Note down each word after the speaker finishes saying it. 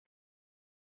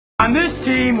On this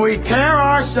team, we tear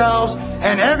ourselves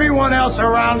and everyone else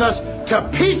around us to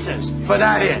pieces for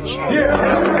that inch. We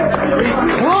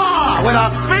claw with our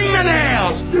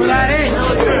fingernails for that inch.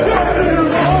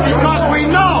 Because we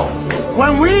know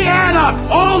when we add up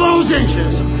all those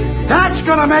inches, that's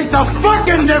gonna make the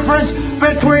fucking difference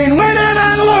between winning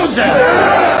and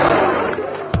losing.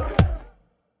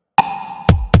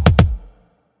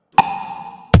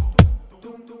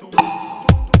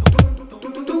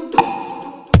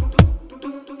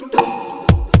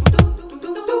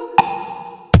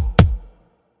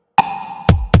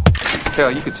 Hell,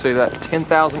 you could say that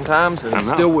 10,000 times and it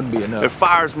still wouldn't be enough. It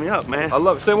fires me up, man. I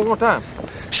love it. Say it one more time.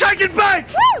 Shake and bake!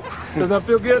 Does that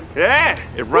feel good? Yeah,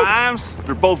 it rhymes.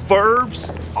 They're both verbs.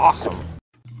 It's awesome.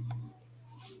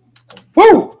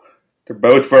 Woo! They're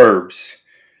both verbs.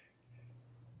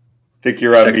 Think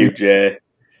you're on mute, Jay.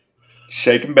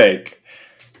 Shake and bake.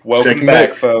 Welcome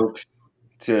back, folks,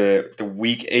 to the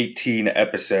Week 18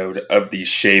 episode of the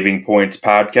Shaving Points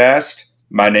podcast.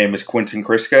 My name is Quentin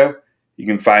Crisco. You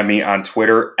can find me on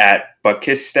Twitter at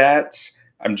BuckKissStats.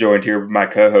 I'm joined here with my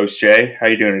co-host, Jay. How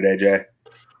you doing today, Jay?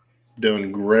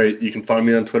 Doing great. You can find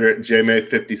me on Twitter at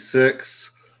JMay56.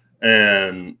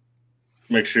 And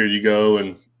make sure you go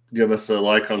and give us a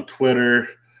like on Twitter,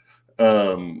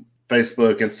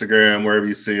 Facebook, Instagram, wherever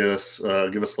you see us.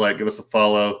 Give us a like, give us a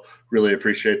follow. Really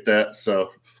appreciate that.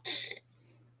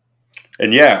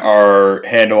 And yeah, our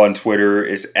handle on Twitter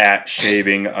is at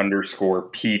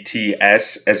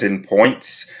shaving_PTS, as in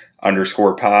points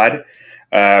 _pod.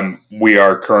 We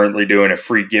are currently doing a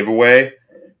free giveaway.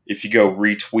 If you go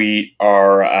retweet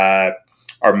our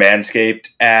Manscaped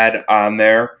ad on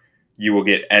there, you will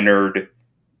get entered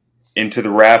into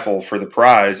the raffle for the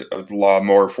prize of the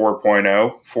Lawnmower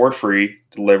 4.0 for free,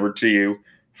 delivered to you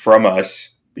from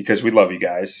us because we love you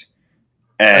guys.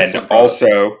 And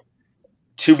also,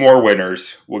 2 more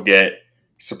winners will get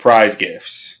surprise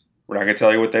gifts. We're not going to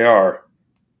tell you what they are,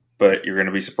 but you're going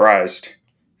to be surprised.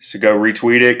 So go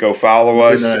retweet it, go follow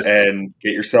us, and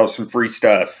get yourself some free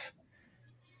stuff.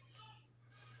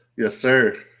 Yes,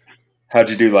 sir. How'd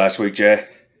you do last week, Jay?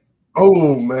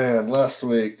 Oh, man, last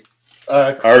week.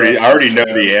 I already know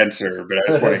the answer, but I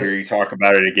just want to hear you talk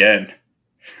about it again.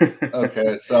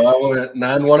 Okay, so I went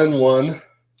 9-1-1,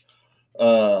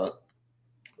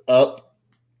 up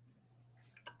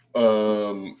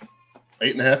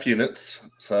 8.5 units,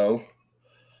 so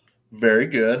very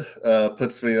good.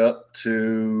 Puts me up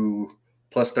to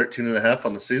plus 13.5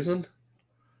 on the season,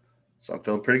 so I'm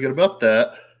feeling pretty good about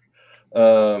that.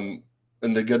 And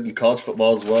did good in college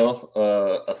football as well.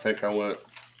 I think I went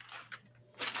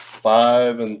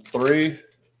 5-3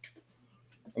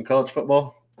 in college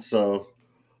football, so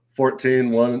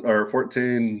 14-1 or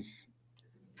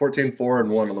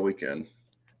 14-4-1 on the weekend.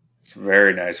 It's a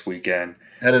very nice weekend.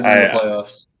 Headed into the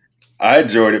playoffs. I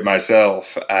enjoyed it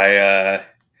myself. Let's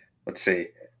see.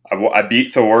 I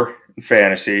beat Thor in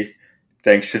fantasy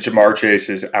thanks to Jamar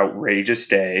Chase's outrageous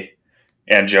day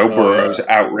and Joe Burrow's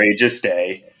outrageous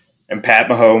day. And Pat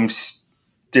Mahomes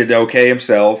did okay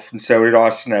himself, and so did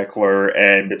Austin Eckler.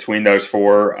 And between those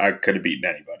 4, I could have beaten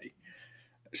anybody.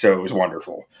 So it was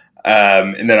wonderful.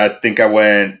 And then I think I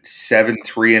went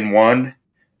 7-3-1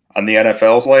 on the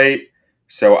NFL slate.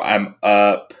 So I'm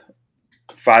up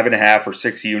 5.5 or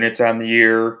 6 units on the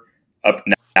year, up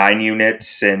 9 units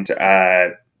since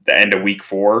the end of week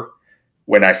 4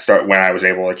 when I was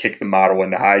able to kick the model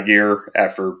into high gear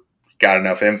after got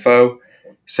enough info.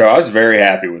 So I was very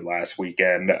happy with last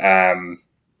weekend.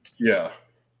 Yeah.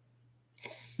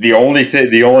 The only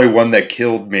one that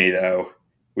killed me though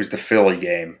was the Philly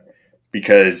game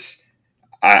because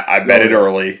I bet it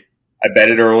early. I bet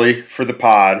it early for the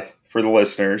pod for the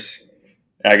listeners.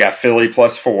 I got Philly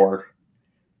 +4.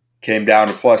 Came down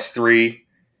to +3.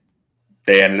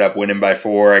 They ended up winning by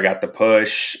 4. I got the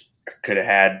push. I could have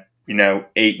had,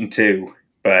 8-2,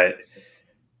 but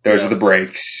those are the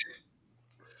breaks.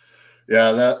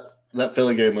 Yeah, that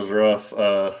Philly game was rough.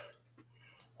 I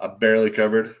barely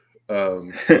covered,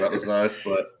 so that was nice.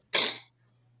 But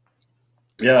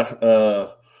yeah,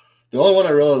 the only one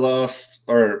I really lost,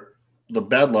 or the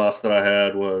bad loss that I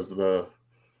had, was the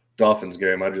Dolphins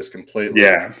game. I just completely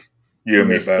you and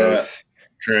me both. That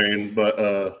train, but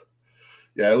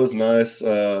it was nice.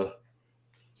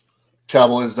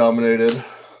 Cowboys dominated,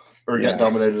 or got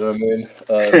dominated. I mean,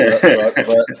 but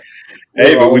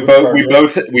we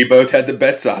both had the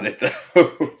bets on it though.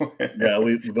 Yeah,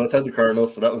 we both had the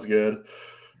Cardinals, so that was good.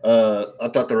 I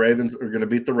thought the Ravens were going to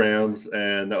beat the Rams,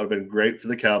 and that would have been great for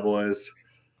the Cowboys.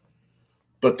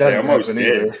 But that didn't happen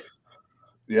either.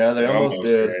 Yeah, they almost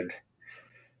did.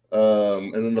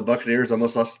 And then the Buccaneers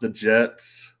almost lost to the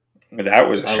Jets. That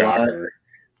was a shocker.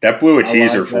 That blew a I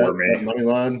teaser live for bet me. that money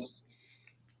line.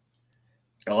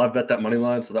 I live bet that money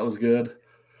line, so that was good.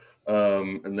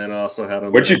 And then I also had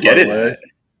them. What'd you get it parlay. at?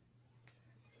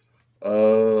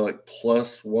 Like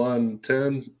plus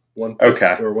 110, 150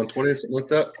 Okay. or 120, something like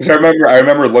that. Because I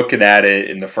remember looking at it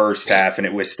in the first half, and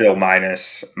it was still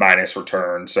minus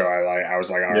return. So I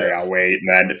was like, all right, I'll wait,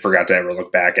 and then forgot to ever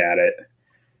look back at it.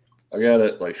 I got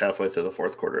it like halfway through the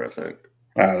fourth quarter, I think.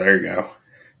 Oh, there you go.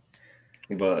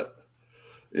 But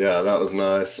yeah, that was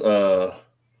nice.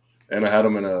 And I had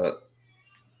them in a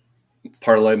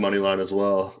parlay money line as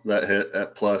well. That hit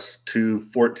at plus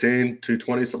 214,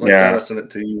 220, something like that. I sent it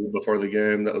to you before the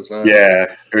game. That was nice.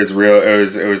 Yeah, it was real.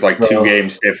 It was like 2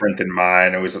 games different than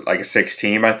mine. It was like a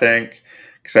 6-team, I think.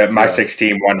 Because my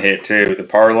 6-team one hit too. The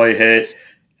parlay hit,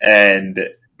 and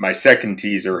my second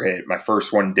teaser hit. My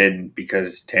first one didn't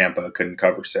because Tampa couldn't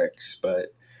cover 6.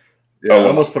 But yeah, I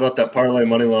almost put out that parlay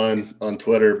money line on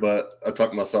Twitter, but I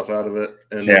talked myself out of it,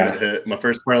 and then it hit. My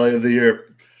first parlay of the year.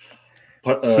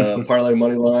 Parlay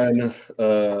money line.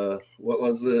 What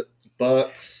was it?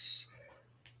 Bucks.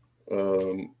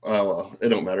 Oh well, it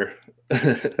don't matter.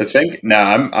 I think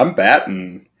I'm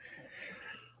batting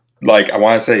like I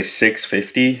want to say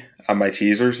 650 on my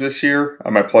teasers this year.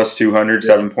 On my plus 200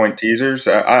 7-point teasers,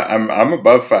 I'm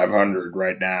above 500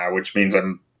 right now, which means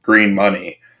I'm green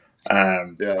money.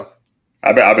 I've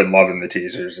been loving the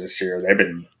teasers this year. They've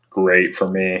been great for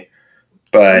me.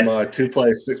 But for my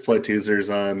 2-play, 6-play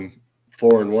teasers, I'm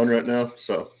 4-1 right now,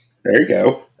 so there you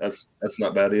go. That's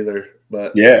not bad either.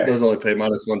 But yeah, those only pay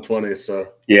minus 120.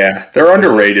 So yeah, they're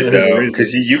underrated though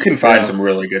because you can find some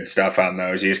really good stuff on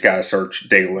those. You just gotta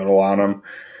dig a little on them.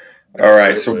 Absolutely. All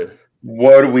right, so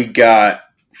what do we got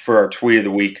for our tweet of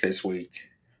the week this week?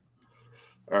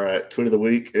 All right, tweet of the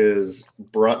week is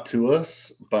brought to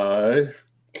us by.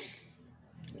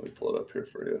 Let me pull it up here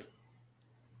for you.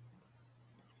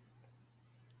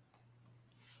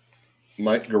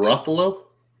 Mike Garofalo.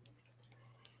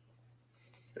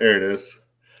 There it is.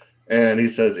 And he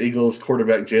says Eagles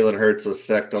quarterback Jalen Hurts was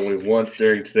sacked only once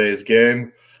during today's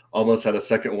game. Almost had a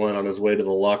second one on his way to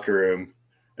the locker room.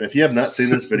 And if you have not seen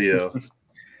this video,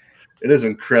 it is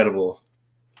incredible.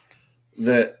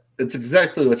 That it's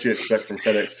exactly what you expect from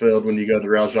FedEx Field when you go to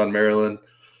Ralston, Maryland.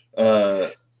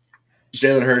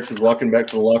 Jalen Hurts is walking back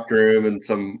to the locker room, and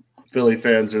some Philly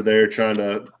fans are there trying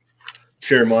to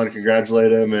cheer him on,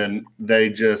 congratulate him, and they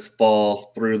just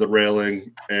fall through the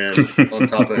railing and on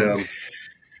top of him.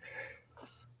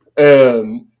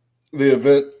 And the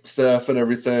event staff and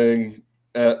everything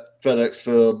at FedEx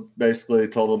Field basically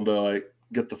told them to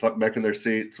get the fuck back in their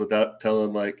seats without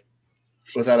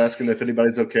asking if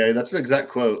anybody's okay. That's an exact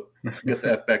quote. Get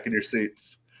the F back in your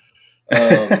seats.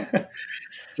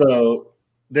 So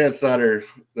Dan Snyder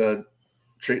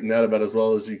treating that about as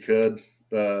well as you could.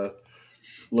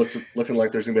 Looking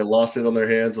like there's gonna be a lawsuit on their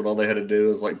hands when all they had to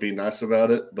do is be nice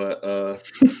about it. But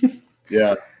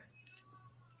yeah,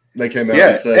 they came out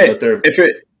and said that they're.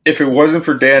 If it wasn't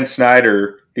for Dan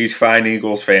Snyder, these fine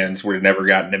Eagles fans would have never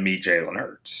gotten to meet Jalen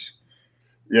Hurts.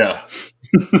 Yeah,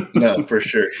 no, for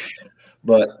sure.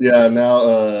 But yeah,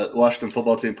 now Washington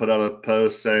football team put out a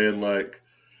post saying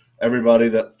everybody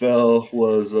that fell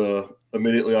was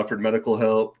immediately offered medical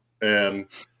help, and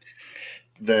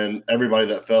then everybody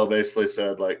that fell basically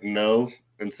said no,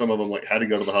 and some of them had to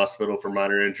go to the hospital for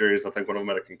minor injuries. I think one of them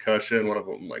had a concussion. One of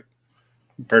them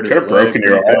hurt his leg. Could have broken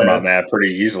your arm on that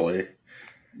pretty easily.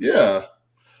 Yeah,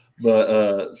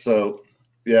 but so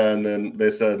yeah, and then they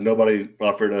said nobody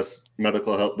offered us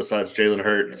medical help besides Jalen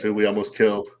Hurts, who we almost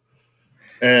killed.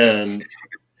 And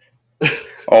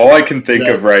all I can think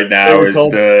of right now is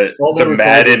the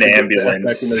Madden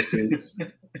ambulance.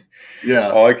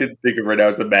 Yeah. All I can think of right now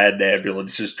is the Madden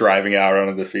ambulance just driving out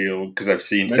onto the field because I've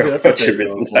seen so much of it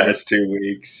in the last 2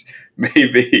 weeks.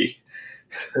 Maybe.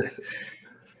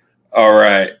 All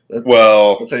right.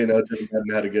 That's how you know Jim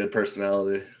Madden had a good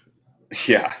personality.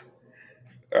 Yeah.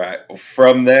 All right. Well,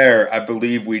 from there, I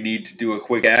believe we need to do a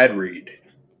quick ad read.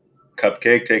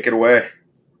 Cupcake, take it away.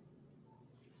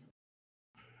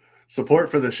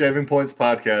 Support for the Shaving Points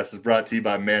podcast is brought to you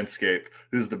by Manscaped,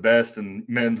 who's the best in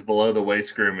men's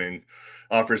below-the-waist grooming.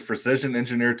 Offers precision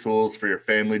engineered tools for your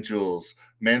family jewels.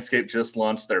 Manscaped just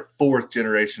launched their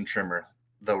 4th-generation trimmer,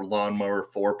 the Lawnmower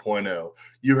 4.0.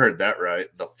 You heard that right,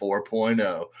 the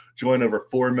 4.0. Join over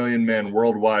 4 million men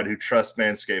worldwide who trust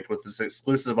Manscaped with this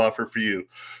exclusive offer for you.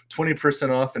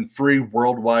 20% off and free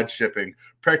worldwide shipping.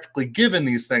 Practically giving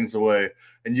these things away.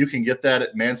 And you can get that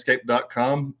at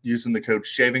manscaped.com using the code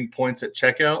SHAVINGPOINTS at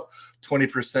checkout.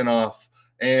 20% off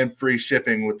and free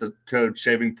shipping with the code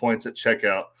SHAVINGPOINTS at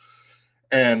checkout.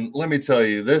 And let me tell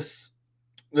you, this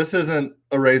this isn't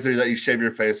a razor that you shave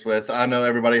your face with. I know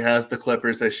everybody has the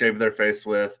clippers they shave their face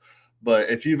with, but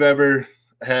if you've ever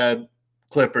had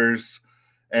clippers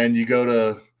and you go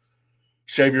to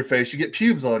shave your face, you get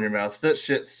pubes on your mouth. That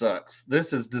shit sucks.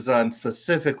 This is designed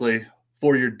specifically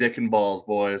for your dick and balls,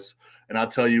 boys. And I'll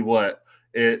tell you what,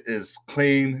 it is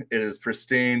clean. It is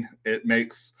pristine. It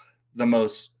makes the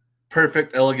most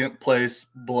perfect, elegant place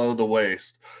below the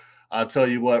waist. I'll tell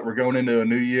you what, we're going into a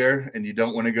new year, and you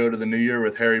don't want to go to the new year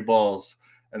with hairy balls.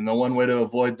 And the one way to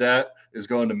avoid that is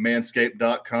going to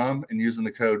manscaped.com and using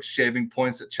the code Shaving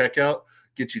Points at checkout.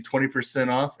 Get you 20%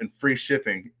 off and free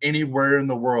shipping anywhere in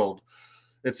the world.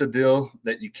 It's a deal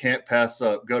that you can't pass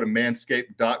up. Go to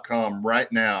manscaped.com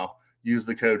right now. Use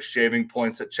the code Shaving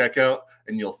Points at checkout,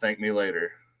 and you'll thank me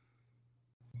later.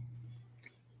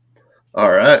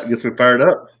 All right. Guess we fired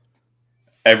up.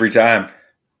 Every time.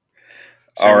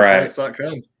 All right.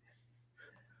 ShavingPoints.com.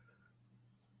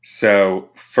 So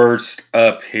first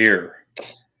up here,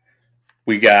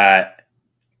 we got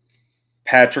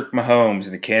Patrick Mahomes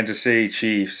and the Kansas City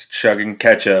Chiefs chugging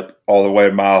ketchup all the way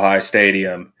to Mile High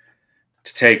Stadium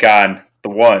to take on the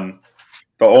one,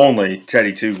 the only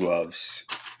Teddy Two Gloves.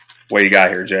 What you got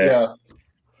here, Jay? Yeah.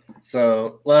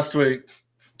 So last week,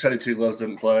 Teddy Two Gloves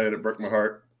didn't play, and it broke my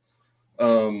heart.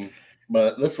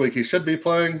 But this week he should be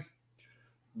playing.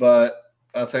 But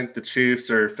I think the Chiefs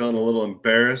are feeling a little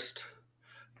embarrassed,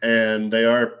 and they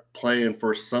are playing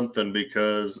for something,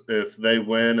 because if they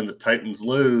win and the Titans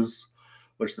lose,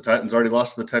 which the Titans already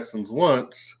lost to the Texans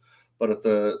once, but if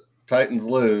the Titans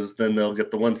lose, then they'll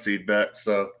get the 1 seed back.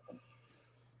 So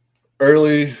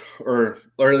earliest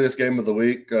game of the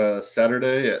week,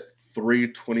 Saturday at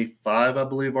 3:25, I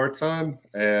believe, our time,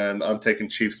 and I'm taking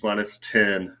Chiefs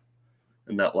 -10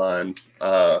 in that line.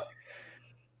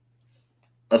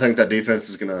 I think that defense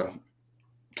is going to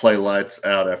play lights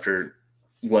out after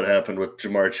what happened with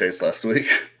Jamar Chase last week.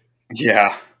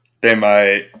 Yeah, they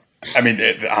might. I mean,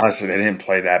 honestly, they didn't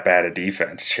play that bad a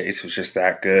defense. Chase was just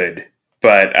that good.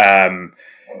 But,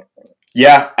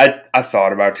 yeah, I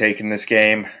thought about taking this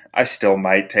game. I still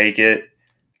might take it.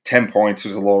 10 points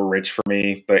was a little rich for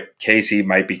me, but KC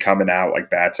might be coming out like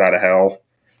bats out of hell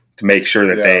to make sure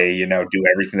that they, do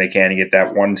everything they can to get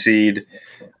that 1 seed.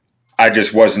 I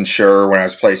just wasn't sure when I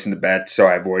was placing the bet, so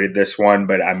I avoided this one,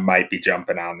 but I might be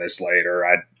jumping on this later.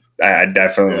 I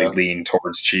definitely lean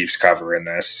towards Chiefs cover in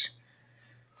this.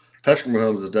 Patrick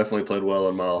Mahomes has definitely played well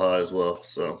in Mile High as well,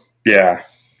 so yeah,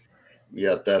 you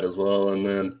got that as well. And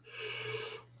then,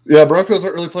 Broncos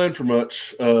aren't really playing for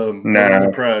much.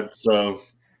 No pride, so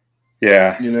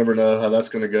yeah, you never know how that's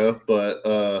going to go. But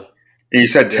you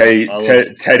said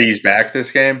Teddy's back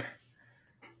this game.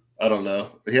 I don't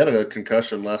know. He had a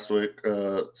concussion last week,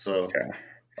 so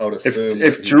I would assume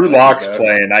if Drew Lock's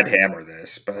playing, I'd hammer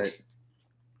this. But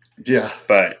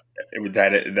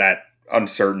that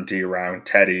uncertainty around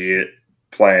Teddy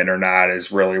playing or not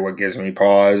is really what gives me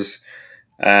pause.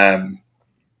 But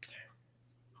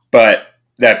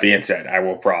that being said, I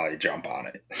will probably jump on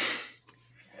it.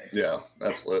 Yeah,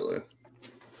 absolutely.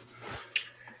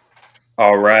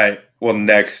 All right. Well,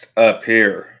 next up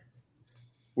here,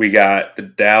 we got the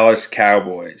Dallas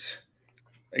Cowboys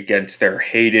against their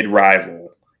hated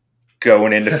rival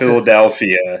going into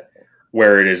Philadelphia,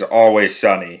 where it is always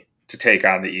sunny, to take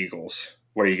on the Eagles.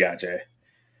 What do you got, Jay?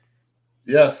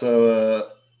 Yeah,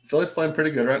 so Philly's playing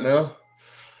pretty good right now.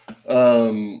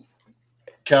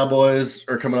 Cowboys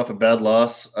are coming off a bad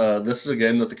loss. This is a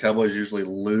game that the Cowboys usually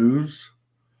lose.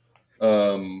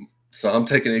 So I'm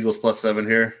taking Eagles +7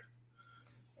 here.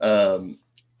 Kind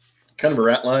of a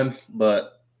rat line,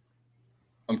 but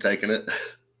I'm taking it.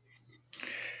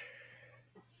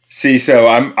 See, so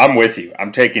I'm with you.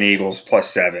 I'm taking Eagles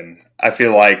 +7. I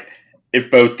feel like if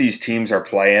both these teams are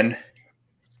playing,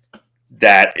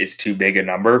 that is too big a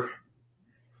number.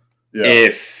 Yeah.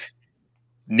 If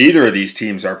neither of these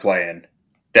teams are playing,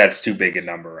 that's too big a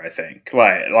number, I think.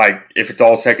 Like if it's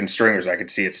all second stringers, I could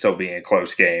see it still being a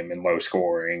close game and low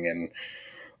scoring and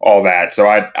all that. So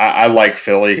I like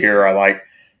Philly here. I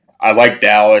like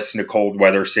Dallas in a cold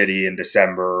weather city in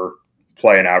December,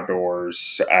 playing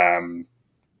outdoors,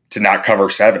 to not cover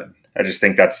 7. I just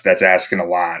think that's asking a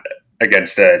lot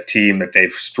against a team that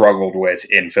they've struggled with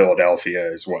in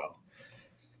Philadelphia as well.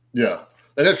 Yeah.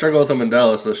 They didn't struggle with them in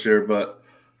Dallas this year, but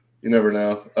you never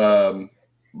know. I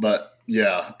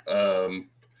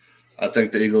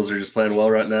think the Eagles are just playing well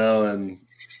right now, and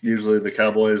usually the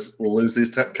Cowboys will lose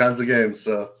these kinds of games.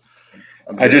 So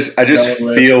I just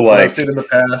feel like I've seen in the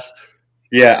past.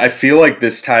 Yeah, I feel like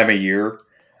this time of year,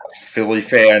 Philly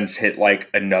fans hit like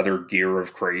another gear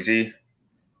of crazy.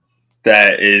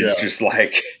 That is just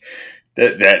like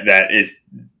that is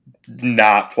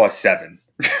not +7.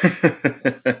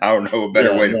 I don't know a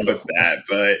better way to put that,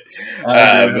 but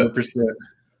I agree 100%.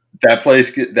 That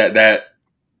place, that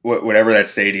whatever that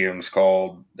stadium's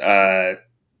called,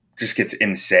 just gets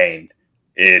insane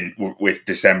with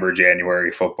December,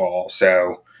 January football.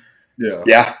 So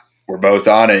yeah, we're both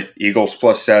on it. Eagles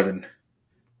 +7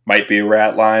 might be a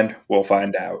rat line. We'll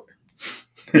find out.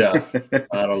 Yeah,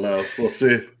 I don't know. We'll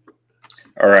see.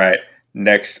 All right,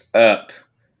 next up,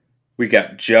 we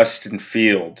got Justin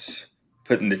Fields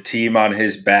putting the team on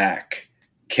his back,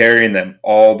 carrying them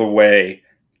all the way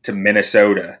to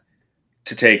Minnesota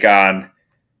to take on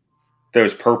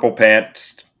those Purple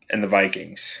Pants and the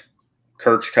Vikings.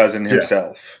 Kirk's cousin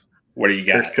himself. What do you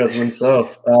got? Kirk's cousin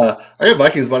himself. I got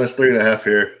Vikings -3.5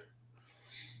 here.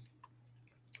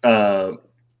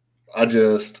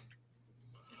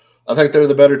 I think they're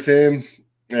the better team,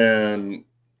 and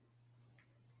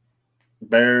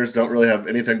Bears don't really have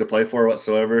anything to play for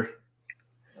whatsoever.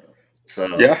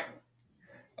 So yeah,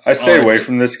 I stay away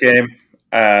from this game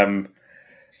because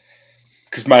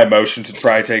my emotions would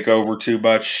probably take over too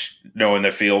much knowing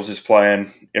that Fields is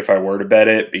playing if I were to bet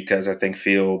it, because I think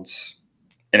Fields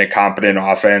in a competent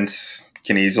offense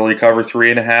can easily cover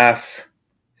 3.5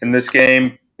 in this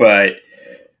game, but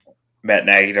Matt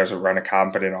Nagy doesn't run a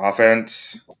competent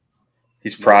offense.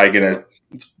 He's probably going to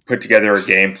put together a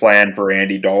game plan for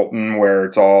Andy Dalton where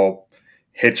it's all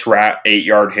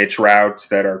 8-yard hitch routes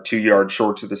that are 2 yards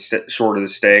short of the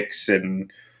sticks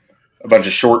and a bunch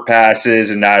of short passes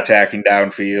and not attacking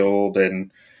downfield and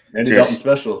Andy Dalton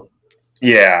special.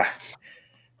 Yeah,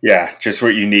 just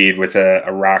what you need with a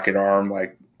rocket arm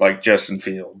like Justin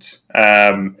Fields.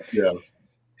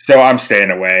 So I'm staying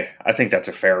away. I think that's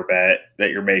a fair bet that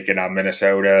you're making on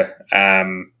Minnesota.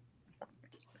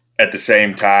 At the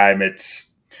same time,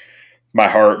 it's my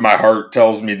heart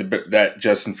tells me that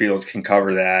Justin Fields can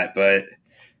cover that, but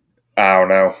I don't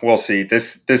know. We'll see.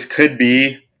 This could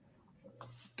be,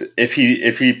 if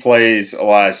he plays a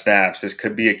lot of snaps, this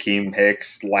could be Akeem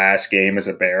Hicks' last game as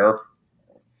a Bear.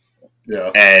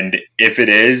 Yeah. And if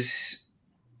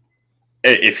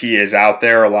he is out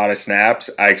there a lot of snaps,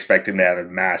 I expect him to have a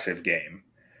massive game.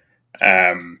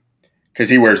 Because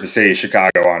he wears the city of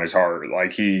Chicago on his heart.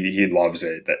 Like he loves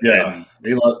it. Yeah.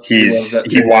 He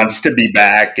wants to be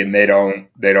back, and they don't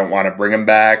want to bring him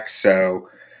back. So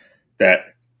that,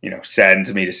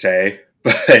 saddens me to say.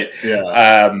 But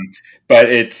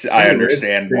but I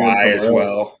understand why as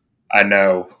well. I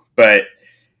know. But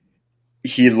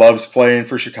he loves playing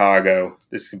for Chicago.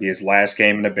 This could be his last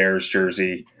game in a Bears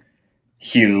jersey.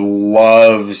 He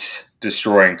loves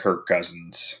destroying Kirk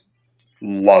Cousins.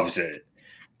 Loves it.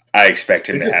 I expect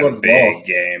him to have a big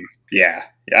game. Yeah.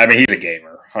 I mean, he's a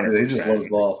gamer, 100%. Yeah, he just loves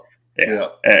ball. Yeah.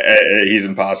 He's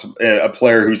impossible. A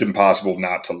player who's impossible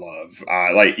not to love.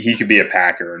 He could be a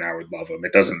Packer and I would love him.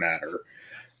 It doesn't matter.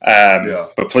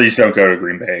 But please don't go to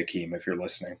Green Bay, Akeem, if you're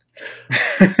listening.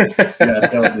 Yeah,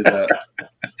 don't do that.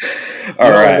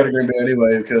 All right. I'm going to Green Bay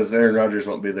anyway because Aaron Rodgers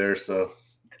won't be there. So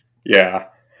yeah.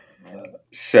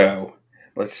 So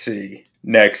let's see.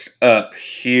 Next up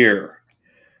here,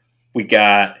 we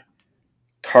got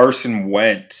Carson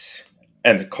Wentz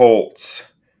and the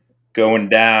Colts going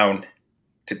down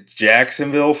to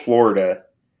Jacksonville, Florida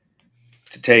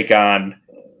to take on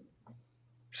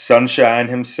Sunshine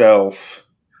himself,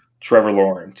 Trevor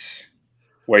Lawrence.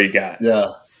 What do you got?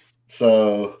 Yeah.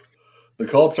 So the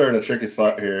Colts are in a tricky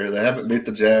spot here. They haven't beat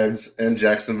the Jags in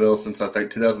Jacksonville since, I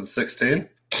think, 2016.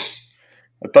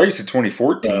 I thought you said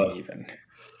 2014 even.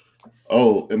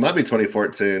 Oh, it might be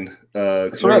 2014.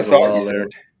 That's what I thought you said.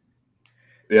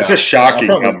 Yeah. It's a shocking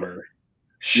number.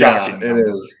 Shocking. Yeah, it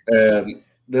is. And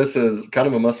this is kind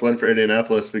of a must-win for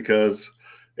Indianapolis because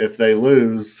if they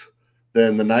lose,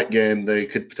 then the night game, they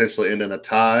could potentially end in a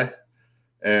tie,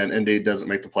 and Indy doesn't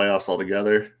make the playoffs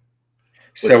altogether.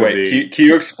 So wait, can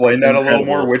you explain that a little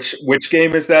more? Which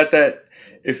game is that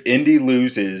if Indy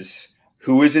loses,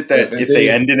 who is it that if they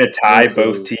end in a tie,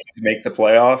 both teams make the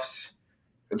playoffs?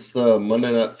 It's the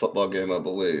Monday Night Football game, I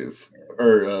believe,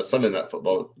 or Sunday Night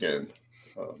Football game.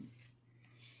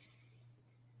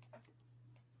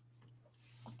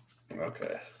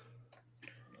 Okay.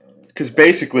 Because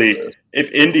basically,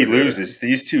 if Indy loses,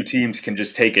 these two teams can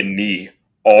just take a knee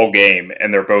all game,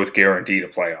 and they're both guaranteed a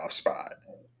playoff spot.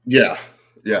 Yeah,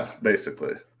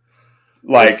 basically.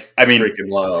 Freaking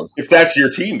wild. If that's your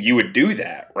team, you would do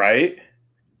that, right?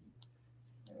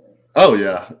 Oh,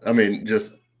 yeah. I mean,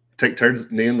 just take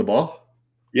turns kneeing the ball?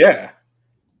 Yeah.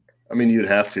 I mean, you'd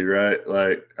have to, right?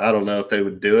 I don't know if they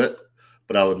would do it,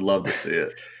 but I would love to see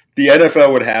it. The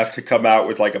NFL would have to come out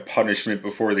with a punishment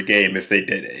before the game if they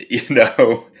did it,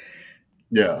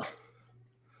 Yeah.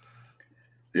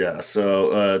 Yeah,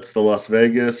 so it's the Las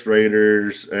Vegas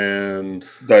Raiders and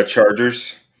The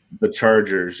Chargers. the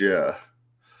Chargers. Yeah,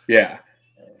 Yeah.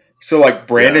 So like yeah.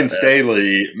 Brandon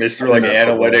Staley, Mr. Monday like Night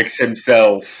Football. analytics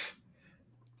himself,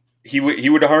 he would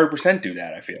 100% do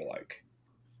that, I feel like.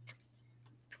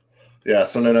 Yeah,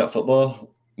 Sunday Night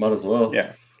Football. Might as well.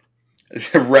 Yeah.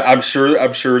 I'm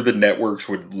sure the networks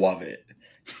would love it.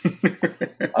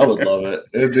 I would love it.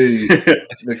 It'd be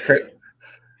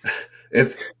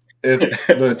if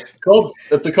the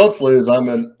Colts lose,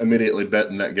 I'm immediately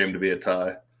betting that game to be a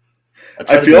tie.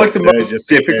 I feel like the most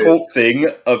difficult thing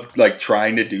of like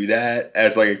trying to do that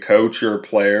as like a coach or a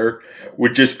player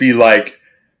would just be like,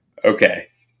 okay,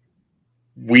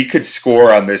 we could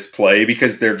score on this play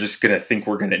because they're just gonna think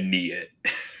we're gonna knee it.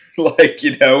 Like,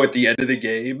 at the end of the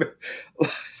game.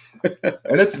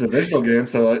 And it's a divisional game,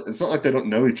 so it's not like they don't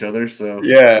know each other. So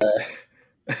yeah,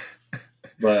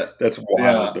 but that's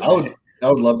wild. Yeah, I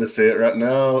would love to see it. Right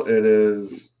now, it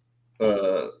is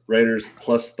Raiders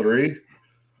 +3.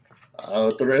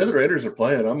 If the Raiders are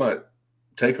playing, I might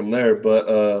take them there,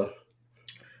 but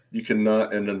you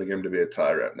cannot end in the game to be a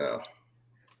tie right now.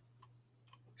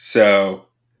 So,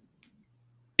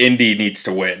 Indy needs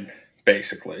to win,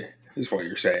 basically, is what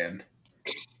you're saying.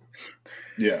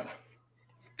 Yeah.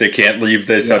 They can't leave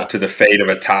this up to the fate of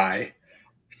a tie.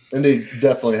 Indy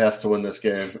definitely has to win this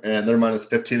game, and they're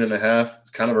 -15.5.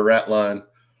 It's kind of a rat line.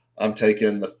 I'm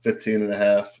taking the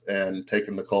 15.5 and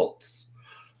taking the Colts.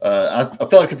 I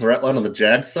feel like it's a rat line on the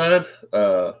Jags side.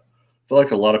 I feel like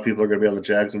a lot of people are going to be on the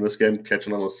Jags in this game,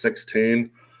 catching almost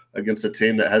 16 against a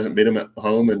team that hasn't beat them at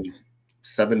home in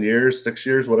 7 years, 6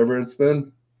 years, whatever it's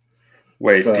been.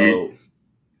 Wait,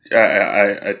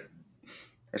 I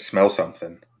smell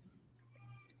something.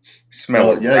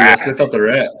 Yeah, you got to sniff out the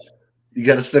rat. You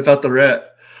got to sniff out the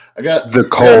rat. The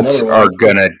Colts are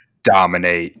going to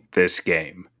dominate this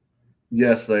game.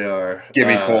 Yes, they are. Give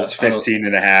me Colts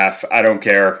 15.5. I don't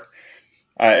care.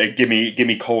 Give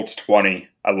me Colts 20.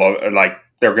 I love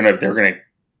they're gonna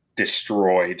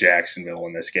destroy Jacksonville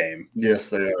in this game. Yes,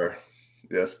 they are.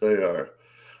 Yes, they are.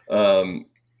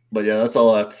 But yeah, that's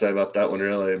all I have to say about that one.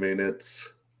 Really, I mean, it's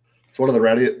one of the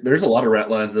ratty. There's a lot of rat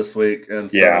lines this week, and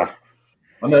so yeah,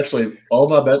 I'm actually all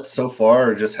my bets so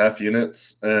far are just half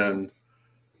units, and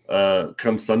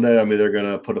come Sunday, I'm either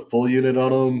gonna put a full unit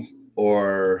on them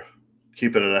or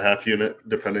keep it at a half unit,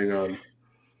 depending on.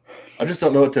 I just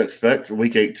don't know what to expect for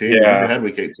Week 18. Yeah. I've never had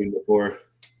Week 18 before.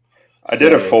 I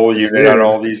did a full unit on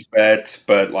all these bets,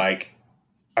 but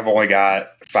I've only got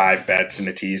 5 bets in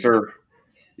a teaser,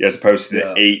 as opposed to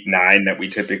the 8, 9 that we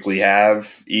typically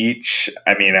have each.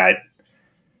 I mean,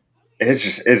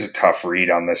 it's a tough read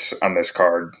on this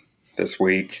card this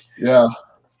week. Yeah,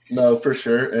 no, for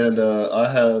sure. And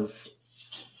I have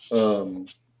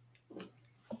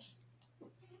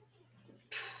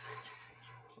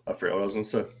I forgot what I was going to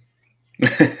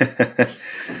say.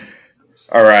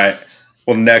 All right.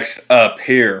 Well, next up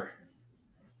here,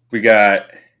 we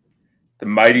got the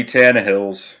mighty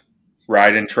Tannehills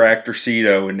riding Tractor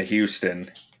Cito into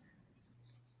Houston.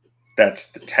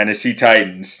 That's the Tennessee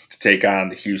Titans to take on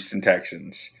the Houston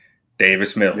Texans.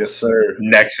 Davis Mills. Yes, sir.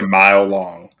 Neck's a mile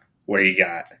long. What do you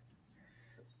got?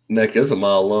 Neck is a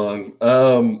mile long.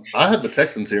 I have the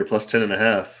Texans here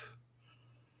 +10.5.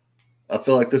 I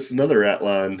feel like this is another rat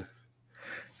line.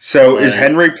 So is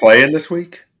Henry playing this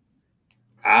week?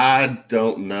 I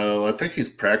don't know. I think he's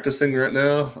practicing right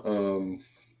now.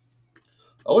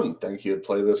 I wouldn't think he would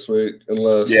play this week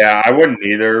unless. Yeah, I wouldn't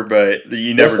either, but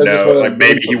you never know. Like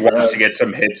maybe he wants to get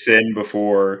some hits in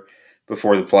before the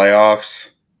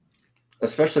playoffs.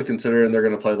 Especially considering they're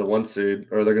going to play the 1 seed,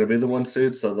 or they're going to be the 1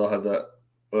 seed, so they'll have that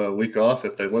week off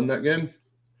if they win that game.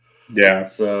 Yeah.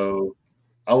 So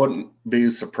I wouldn't be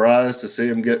surprised to see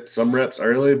him get some reps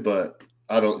early, but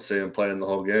I don't see him playing the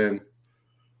whole game.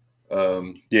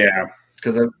 Yeah.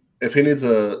 Because if he needs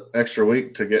an extra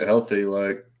week to get healthy,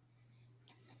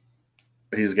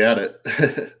 he's got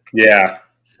it. Yeah.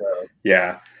 So,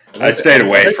 yeah. I stayed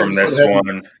away from this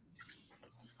one.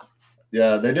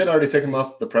 Yeah, they did already take him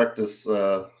off the practice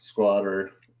squad,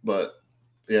 but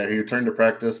yeah, he returned to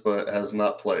practice but has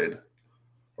not played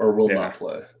or will not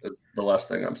play. The last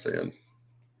thing I'm seeing.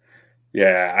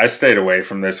 Yeah, I stayed away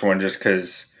from this one just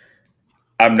because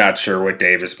I'm not sure what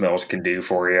Davis Mills can do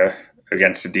for you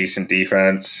against a decent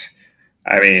defense.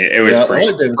 I mean, it was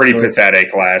pretty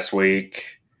pathetic last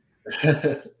week.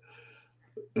 Who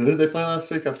did they play last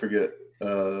week? I forget.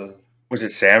 Was it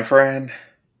San Fran? I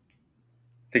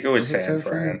think it was San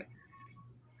Fran.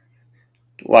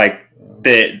 I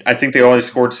think they only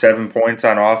scored 7 points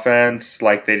on offense.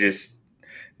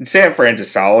 San Fran's a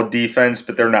solid defense,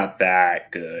 but they're not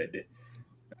that good.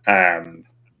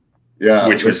 Yeah,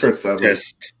 which they was scored 7.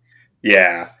 just,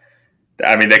 yeah.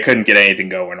 I mean, they couldn't get anything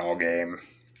going all game.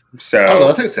 So I don't know.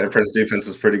 I think San Fran's defense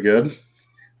is pretty good.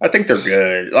 I think they're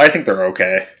good. I think they're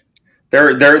okay. They're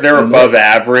And above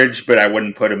average, but I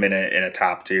wouldn't put them in a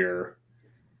top tier.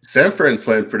 San Fran's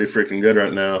playing pretty freaking good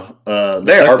right now.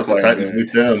 They are playing the Titans good.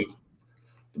 beat them.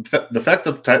 The fact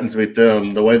that the Titans beat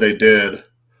them the way they did,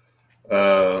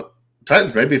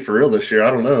 Titans may be for real this year.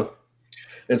 I don't know.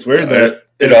 It's weird that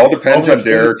it all depends on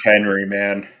Derrick Henry,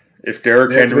 man. If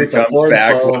Derrick Henry comes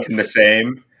back looking the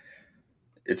same,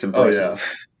 it's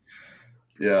impressive.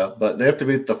 Yeah, but they have to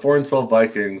beat the 4-12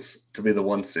 Vikings to be the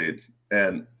 1 seed,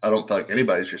 and I don't feel like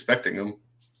anybody's respecting them.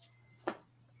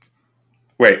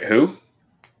 Wait, who?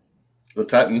 The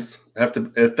Titans have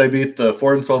to. If they beat the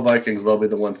 4-12 Vikings, they'll be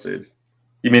the 1 seed.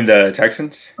 You mean the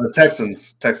Texans? The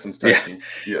Texans.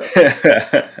 Yeah.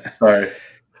 Sorry,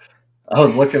 I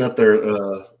was looking at their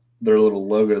little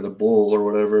logo, the bull or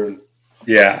whatever. And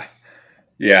yeah.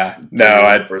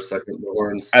 No, for a second, the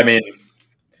horns. I mean,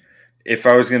 if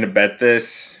I was going to bet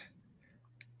this,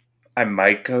 I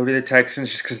might go to the Texans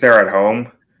just because they're at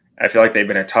home. I feel like they've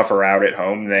been a tougher out at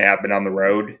home than they have been on the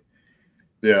road.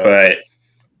 Yeah, but.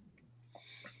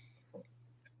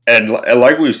 And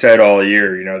like we've said all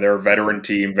year, you know, they're a veteran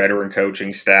team, veteran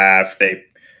coaching staff.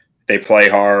 They play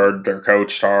hard. They're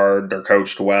coached hard. They're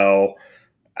coached well.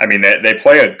 I mean, they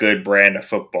play a good brand of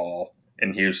football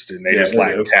in Houston. They just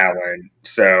lack talent.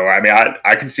 So, I mean,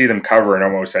 I can see them covering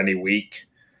almost any week,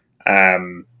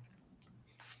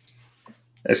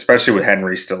 especially with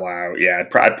Henry still out. Yeah,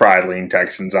 I'd probably lean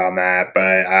Texans on that,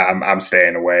 but I'm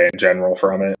staying away in general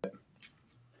from it.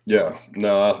 Yeah,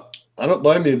 no, I don't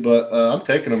blame you, but I'm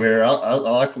taking them here. I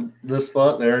like this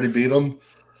spot. They already beat them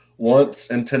once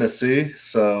in Tennessee,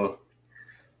 so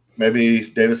maybe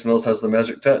Davis Mills has the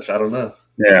magic touch. I don't know.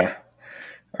 Yeah.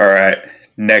 All right.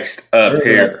 Next up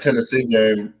here. That Tennessee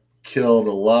game killed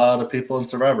a lot of people in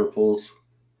survivor pools.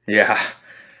 Yeah.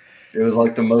 It was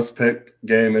like the most picked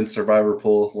game in survivor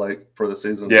pool like for the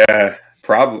season. Yeah,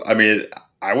 probably. I mean,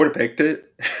 I would have picked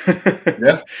it.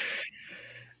 Yeah.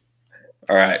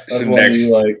 All right. That's so one next,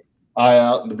 you like eye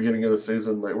out in the beginning of the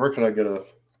season. Like, where can I get a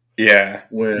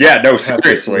win? Yeah, no,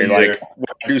 seriously. Like when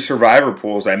I do survivor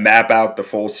pools, I map out the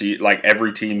full seat, like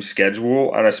every team's schedule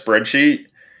on a spreadsheet,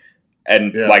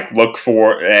 and like look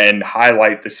for and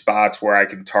highlight the spots where I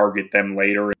can target them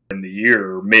later in the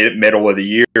year, middle of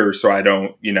the year, so I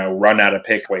don't, run out of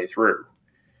pick way through.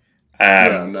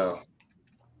 No.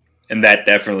 And that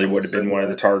definitely would have been one of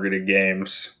the targeted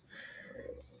games.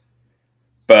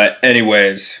 But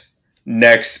anyways,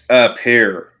 next up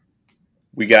here,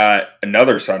 we got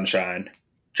another Sunshine,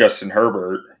 Justin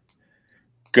Herbert,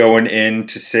 going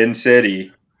into Sin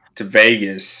City to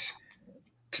Vegas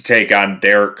to take on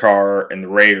Derek Carr and the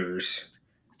Raiders.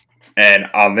 And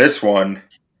on this one,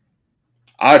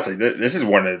 honestly, this is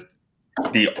one of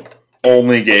the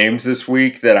only games this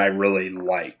week that I really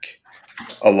like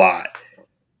a lot.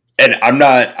 And I'm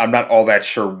not all that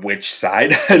sure which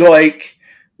side I like,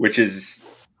 which is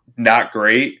not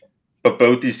great, but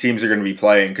both these teams are going to be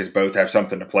playing because both have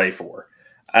something to play for.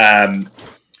 And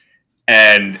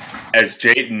as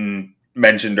Jayden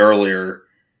mentioned earlier,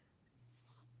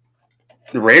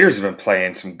 the Raiders have been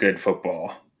playing some good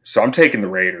football. So I'm taking the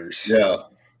Raiders. Yeah.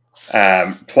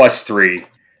 +3.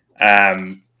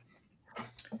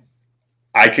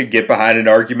 I could get behind an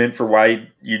argument for why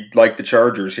you'd like the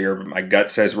Chargers here, but my gut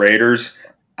says Raiders.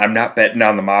 I'm not betting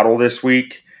on the model this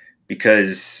week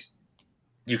because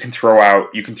you can throw out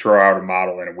a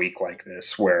model in a week like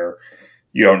this where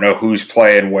you don't know who's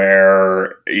playing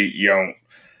where.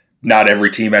 Not every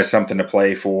team has something to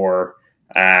play for.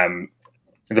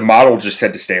 The model just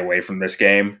said to stay away from this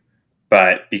game,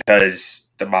 but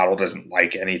because the model doesn't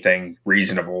like anything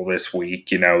reasonable this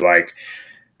week,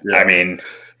 I mean,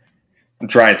 I'm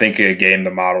trying to think of a game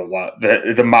the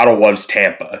model loves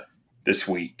Tampa this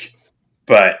week,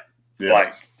 but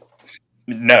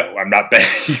no, I'm not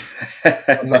betting.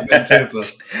 I'm not betting Tampa.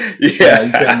 Yeah,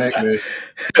 you can't make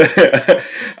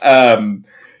me.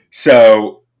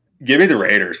 So give me the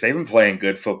Raiders. They've been playing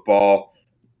good football.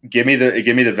 Give me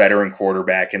the veteran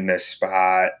quarterback in this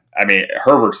spot. I mean,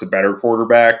 Herbert's the better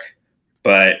quarterback,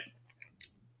 but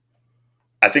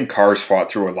I think Carr's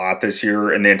fought through a lot this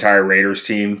year, and the entire Raiders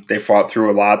team, they fought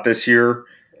through a lot this year.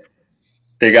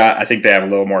 I think they have a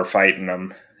little more fight in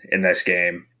them in this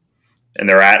game. And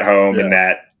they're at home in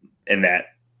that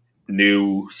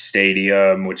new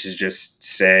stadium, which is just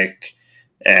sick.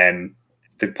 And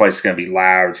the place is going to be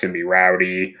loud. It's going to be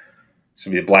rowdy. It's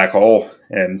going to be a black hole.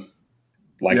 And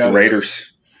the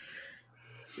Raiders.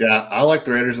 Yeah, I like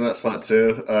the Raiders in that spot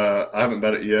too. I haven't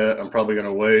bet it yet. I'm probably going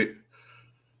to wait.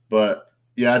 But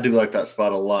yeah, I do like that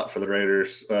spot a lot for the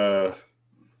Raiders.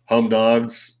 Home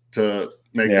dogs to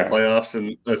make the playoffs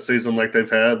in a season like they've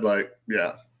had. Like,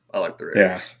 yeah, I like the Raiders.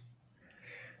 Yeah.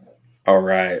 All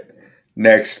right.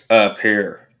 Next up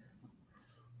here,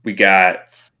 we got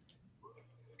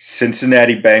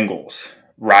Cincinnati Bengals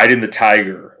riding the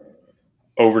Tiger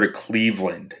over to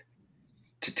Cleveland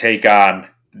to take on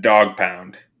the Dog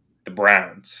Pound, the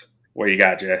Browns. What do you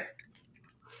got, Jay?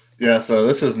 Yeah, so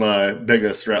this is my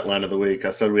biggest rat line of the week.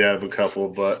 I said we have a couple,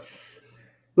 but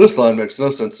this line makes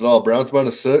no sense at all. Browns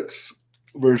 -6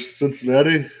 versus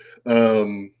Cincinnati.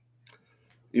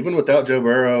 Even without Joe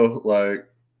Burrow, like,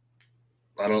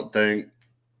 I don't think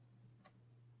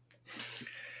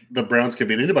the Browns can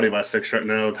beat anybody by 6 right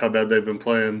now with how bad they've been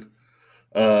playing.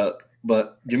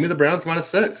 But give me the Browns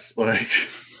 -6. Like,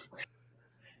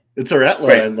 it's a rat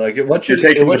line. Wait, like, you're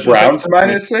taking the Browns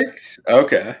 -6?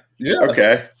 Okay. Yeah.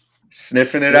 Okay.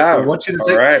 Sniffing it out. I want you to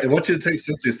take. All right. I want you to take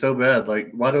Cincy so bad. Like,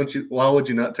 why would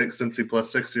you not take Cincy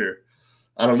 +6 here?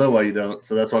 I don't know why you don't.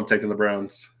 So that's why I'm taking the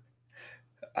Browns.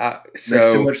 Makes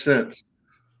too much sense.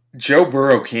 Joe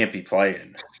Burrow can't be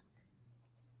playing.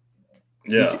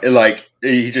 Yeah,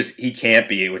 he can't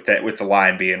be with the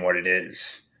line being what it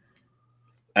is.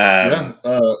 I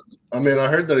mean, I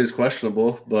heard that he's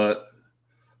questionable, but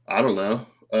I don't know.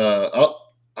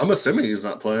 I'm assuming he's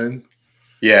not playing.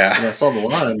 Yeah. When I saw the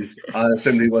line, I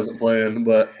assumed he wasn't playing,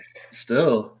 but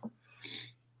still.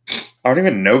 I don't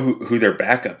even know who their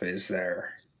backup is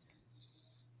there.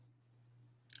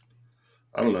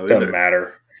 I don't know. Doesn't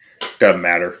matter. I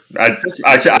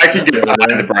can get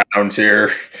behind the Browns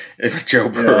here if Joe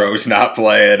Burrow's not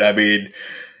playing. I mean,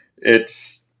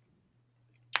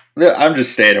 I'm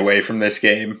just staying away from this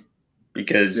game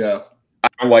because I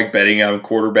don't like betting on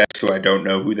quarterbacks who I don't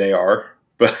know who they are.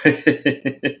 But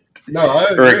no, I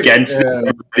agree. Or against them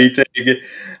or anything.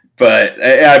 But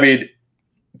I mean,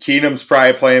 Keenum's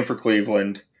probably playing for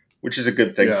Cleveland, which is a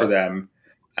good thing for them.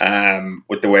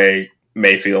 With the way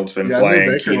Mayfield's been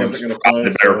playing, Keenum's probably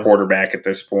the better quarterback at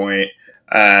this point.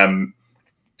 So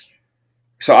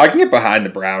I can get behind the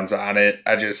Browns on it.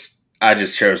 I just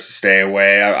chose to stay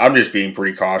away. I'm just being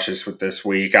pretty cautious with this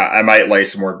week. I might lay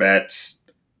some more bets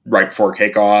right before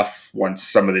kickoff once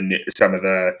some of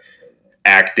the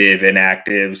active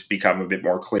inactives become a bit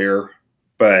more clear,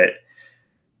 but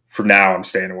for now I'm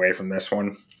staying away from this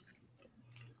one.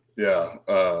 Yeah,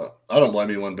 I don't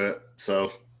blame you one bit.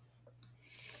 So,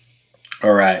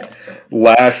 all right,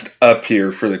 last up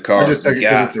here for the card. I just take it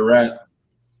because it's a rat.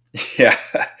 Yeah,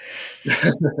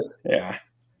 yeah.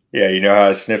 You know how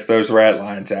to sniff those rat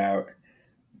lines out.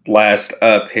 Last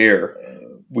up here,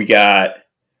 we got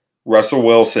Russell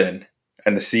Wilson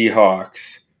and the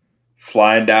Seahawks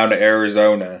flying down to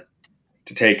Arizona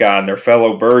to take on their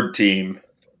fellow bird team,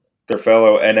 their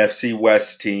fellow NFC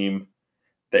West team,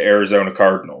 the Arizona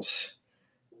Cardinals.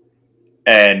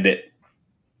 And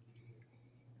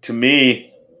to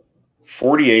me,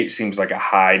 48 seems like a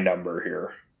high number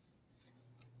here.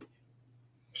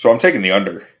 So I'm taking the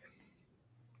under.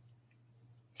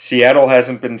 Seattle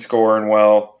hasn't been scoring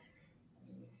well.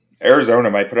 Arizona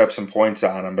might put up some points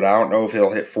on him, but I don't know if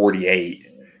he'll hit 48.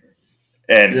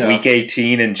 And Week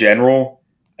 18 in general,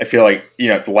 I feel like,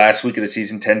 the last week of the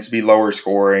season tends to be lower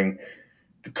scoring.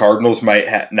 The Cardinals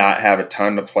might not have a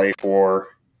ton to play for.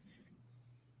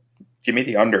 Give me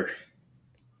the under.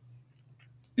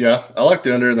 Yeah, I like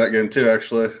the under in that game too,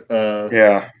 actually.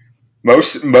 Yeah.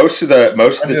 Most of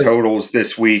the totals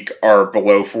this week are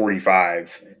below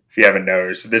 45. If you haven't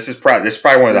noticed, this is probably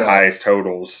one of the highest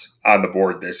totals on the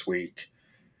board this week.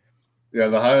 Yeah,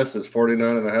 the highest is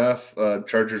 49.5.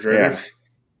 Chargers Raiders. Yeah.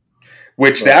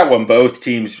 Which that one, both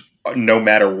teams, no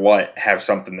matter what, have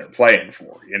something they're playing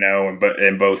for,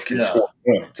 and both can score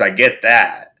points. I get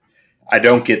that. I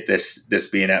don't get this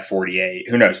being at 48.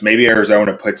 Who knows? Maybe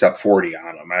Arizona puts up 40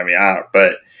 on them. I mean, I don't,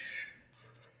 but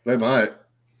they might.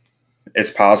 It's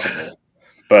possible,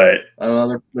 but I don't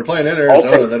know. They're playing in Arizona.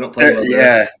 Also, they don't play well there.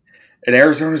 Yeah, and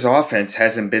Arizona's offense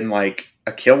hasn't been like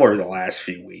a killer the last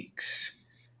few weeks.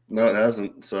 No, it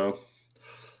hasn't. So,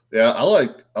 yeah, I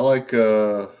like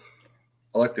the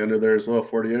under there as well,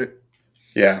 48.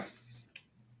 Yeah.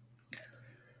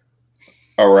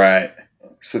 All right.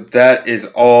 So that is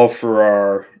all for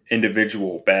our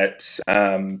individual bets. We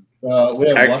have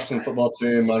Washington football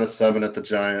team -7 at the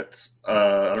Giants.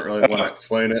 I don't really want to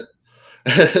explain it.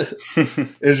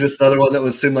 It was just another one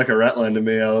that seemed like a rat line to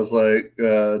me. I was like,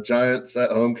 Giants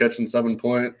at home catching 7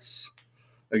 points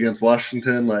against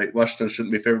Washington. Like, Washington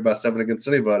shouldn't be favored by 7 against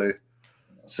anybody.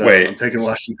 So I'm taking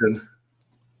Washington.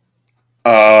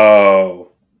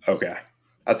 Oh, okay.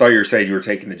 I thought you were saying you were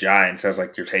taking the Giants. I was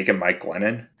like, you're taking Mike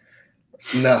Glennon?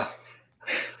 No.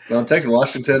 No, I'm taking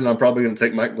Washington, and I'm probably going to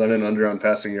take Mike Glennon under on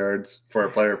passing yards for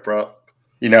a player prop.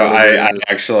 You know, Whatever I it is.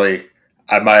 actually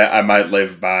I might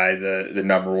live by the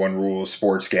number one rule of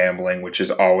sports gambling, which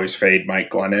is always fade Mike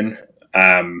Glennon.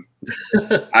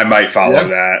 I might follow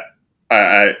that.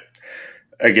 I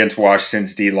against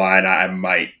Washington's D line, I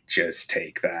might just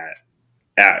take that.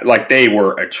 Like they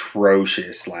were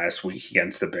atrocious last week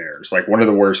against the Bears, like one of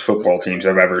the worst football teams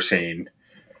I've ever seen.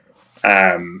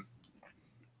 And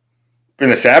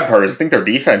the sad part is, I think their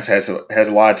defense has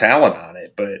a lot of talent on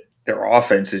it, but their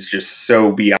offense is just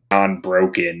so beyond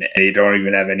broken, and they don't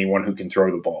even have anyone who can throw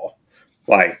the ball.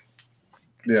 Like,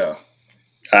 Yeah.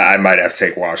 I might have to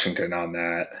take Washington on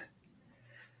that.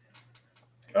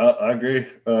 I agree.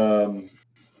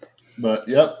 But,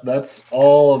 yep, that's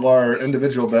all of our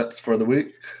individual bets for the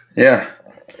week. Yeah.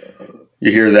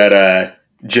 You hear that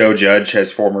Joe Judge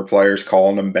has former players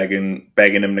calling him, begging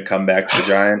him to come back to the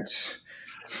Giants?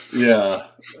 Yeah,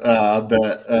 I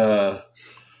bet.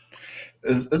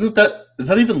 Is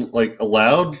that even like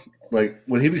allowed? Like,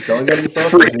 would he be telling them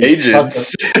stuff? Free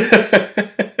agents.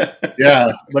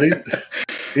 Yeah, but he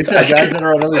said guys that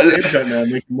are on other teams right now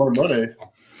making more money.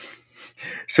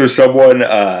 So someone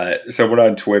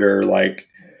on Twitter like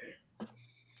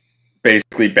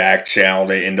basically back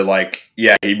channeled it into like,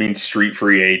 yeah, he means street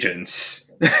free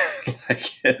agents. Like,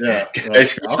 Yeah,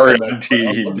 guys who are on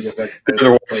teams, they're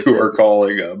the ones who are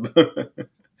calling them.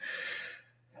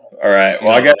 All right.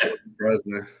 Well,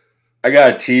 I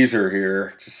got a teaser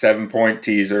here. It's a 7-point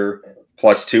teaser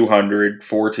plus 200,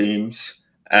 4 teams.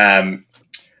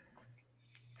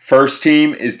 First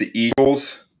team is the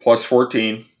Eagles plus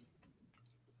 14,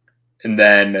 and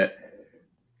then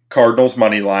Cardinals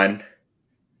money line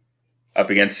up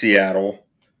against Seattle.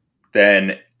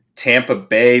 Then Tampa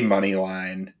Bay money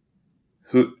line.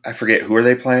 I forget, who are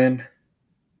they playing?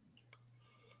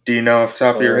 Do you know off the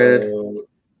top of your head?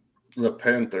 The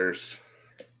Panthers.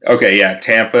 Okay, yeah,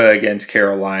 Tampa against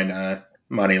Carolina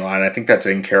money line. I think that's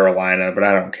in Carolina, but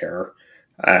I don't care.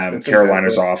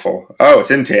 Carolina's awful. Oh,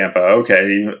 it's in Tampa.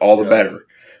 Okay, all the better.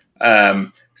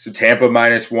 So Tampa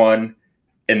 -1,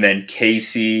 and then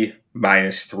KC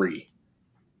 -3.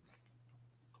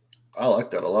 I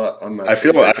like that a lot. I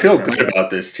feel good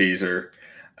about this teaser.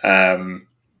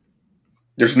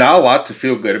 There's not a lot to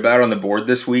feel good about on the board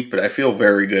this week, but I feel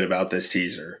very good about this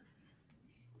teaser.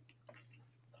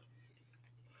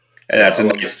 And that's a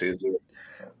nice teaser.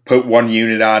 Put 1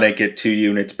 unit on it, get 2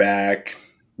 units back.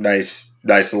 Nice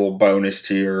little bonus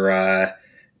to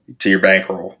your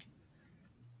bankroll.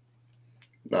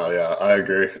 No, yeah, I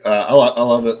agree. I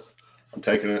love it. I'm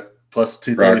taking it. Plus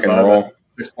 235. Rock and roll.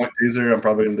 6-point teaser. I'm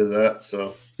probably gonna do that.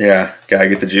 So yeah, gotta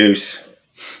get the juice.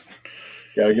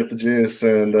 Gotta get the juice,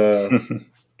 and the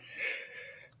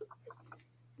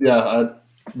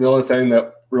only thing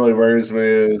that really worries me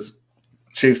is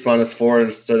Chiefs -4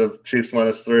 instead of Chiefs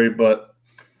 -3. But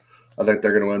I think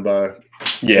they're gonna win by.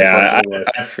 Yeah,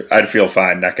 I'd feel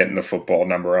fine not getting the football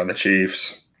number on the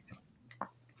Chiefs.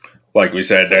 Like we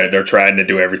said, they're trying to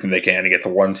do everything they can to get the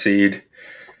 1 seed.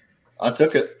 I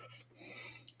took it.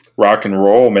 Rock and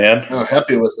roll, man. I'm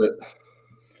happy with it.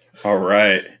 All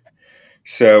right.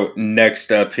 So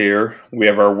next up here, we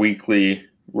have our weekly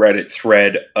Reddit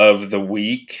thread of the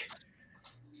week.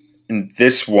 And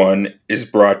this one is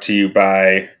brought to you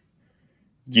by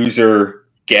user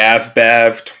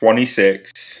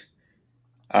GavBav26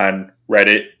 on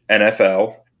Reddit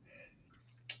NFL.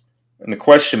 And the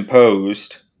question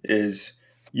posed is,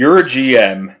 you're a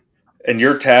GM and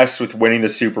you're tasked with winning the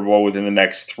Super Bowl within the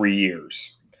next 3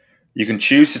 years. You can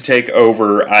choose to take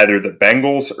over either the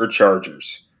Bengals or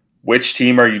Chargers. Which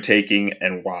team are you taking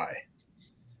and why?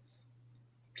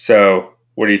 So,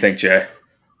 what do you think, Jay?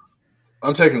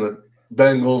 I'm taking the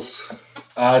Bengals.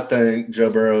 I think Joe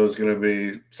Burrow is going to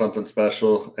be something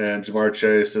special, and Jamar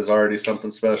Chase is already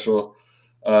something special.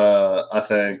 I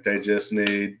think they just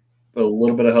need a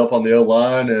little bit of help on the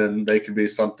O-line, and they can be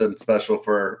something special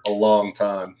for a long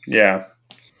time. Yeah,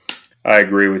 I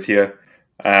agree with you.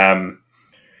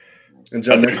 And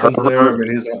Joe Mixon's there. I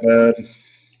mean, he's not bad.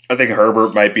 I think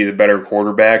Herbert might be the better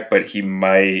quarterback, but he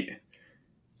might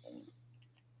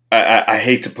 – I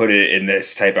hate to put it in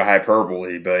this type of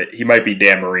hyperbole, but he might be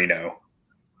Dan Marino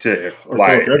to –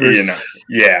 like, you know,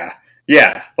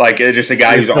 yeah. Like, just a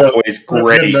guy who's always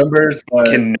great, numbers,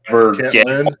 can never get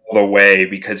all the way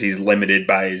because he's limited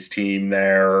by his team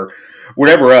there or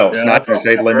whatever else. Yeah, not going to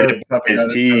say limited by his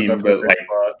team, but like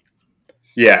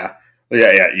 – yeah.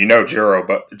 You know,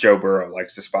 Joe Burrow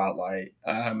likes the spotlight.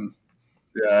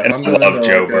 Yeah, if And I'm I going love to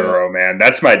Joe like Burrow, man.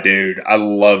 That's my dude. I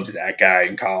loved that guy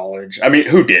in college. I mean,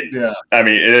 who didn't? yeah, I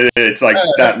mean, it's like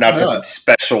yeah, not something not.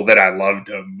 special that I loved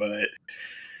him, but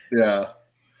Yeah,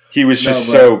 he was no,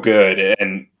 just but so good,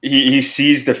 and he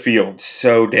sees the field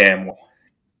so damn well.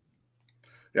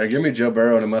 yeah, give me Joe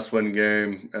Burrow in a must-win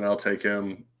game, and I'll take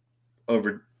him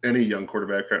over any young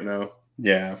quarterback right now.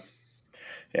 Yeah,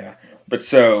 yeah. But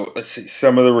so let's see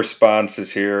some of the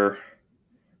responses here.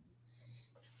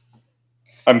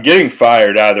 I'm getting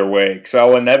fired either way because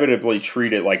I'll inevitably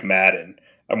treat it like Madden.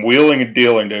 I'm wheeling and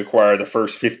dealing to acquire the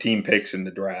first 15 picks in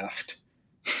the draft.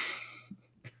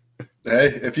 Hey,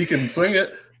 if you can swing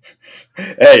it,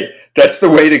 Hey, that's the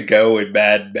way to go in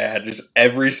Madden, man. Just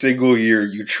every single year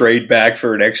you trade back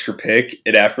for an extra pick,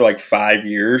 and after like 5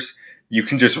 years, you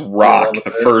can just rock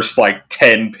the first like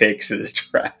 10 picks of the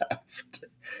draft.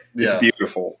 It's yeah,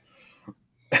 beautiful.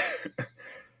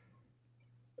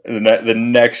 The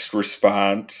next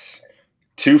response,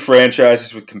 2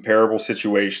 franchises with comparable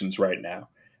situations right now.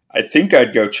 I think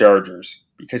I'd go Chargers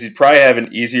because you'd probably have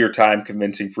an easier time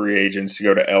convincing free agents to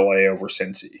go to LA over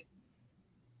Cincy.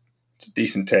 It's a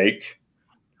decent take.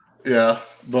 yeah,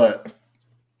 but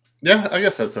yeah, I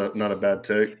guess that's not a bad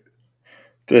take.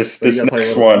 This But you gotta play a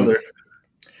next little one, further.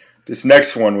 this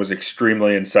next one was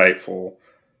extremely insightful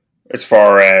as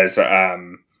far as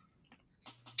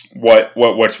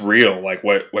what's real, like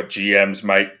what GMs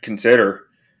might consider.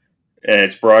 And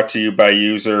it's brought to you by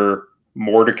user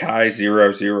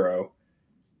Mordecai00,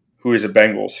 who is a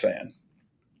Bengals fan.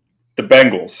 The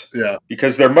Bengals, Yeah,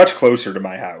 because they're much closer to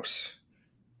my house.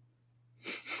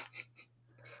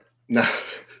 no,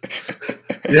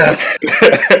 yeah,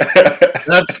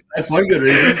 that's one good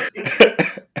reason.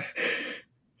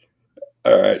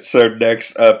 All right, so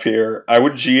next up here, I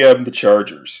would GM the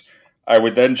Chargers. I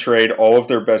would then trade all of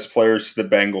their best players to the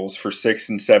Bengals for 6th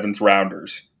and 7th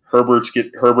rounders. Herbert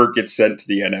gets sent to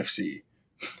the NFC.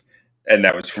 And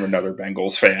that was from another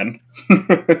Bengals fan.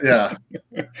 Yeah,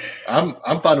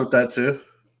 I'm fine with that too.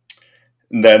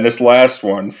 And then this last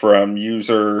one from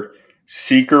user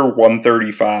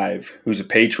Seeker135, who's a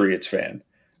Patriots fan.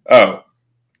 Oh,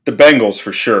 the Bengals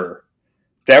for sure.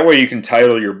 That way you can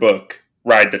title your book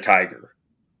Ride the Tiger.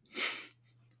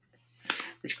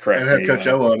 Which cracked And have me Coach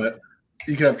up. O on it.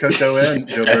 You can have Coach O and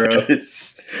Joe Burrow.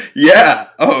 Yeah.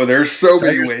 Oh, there's so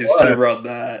many Tiger's ways to run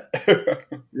that.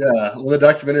 Yeah, when the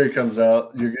documentary comes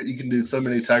out, you can do so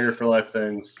many Tiger for Life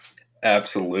things.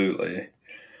 Absolutely.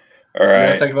 All You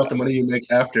gotta right. think about the money you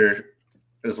make after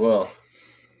as well.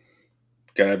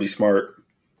 Gotta be smart.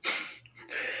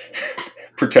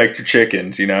 Protect your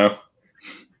chickens, you know?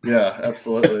 Yeah,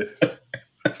 absolutely.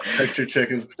 Protect your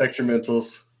chickens, protect your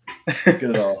mentals, get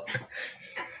it all.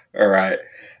 All right.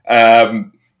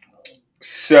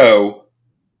 So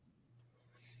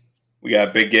we got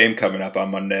a big game coming up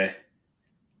on Monday.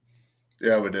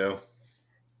 Yeah, we do.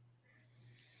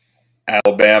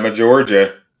 Alabama,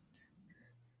 Georgia.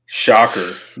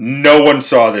 Shocker. No one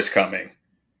saw this coming.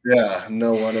 Yeah,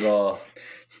 no one at all.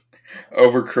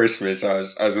 Over Christmas, I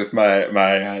was with my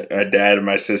dad and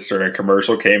my sister, and a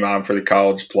commercial came on for the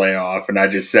college playoff, and I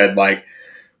just said, like,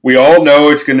 we all know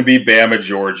it's going to be Bama,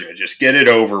 Georgia. Just get it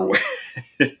over with.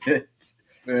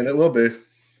 And it will be.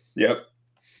 Yep.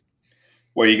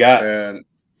 What you got? And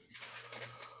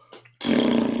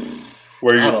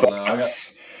What are I your don't know.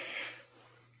 thoughts?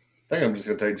 I think I'm just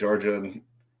gonna take Georgia, and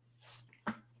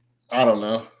I don't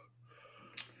know.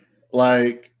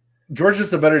 Like, Georgia's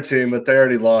the better team, but they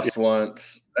already lost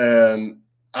once, and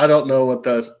I don't know what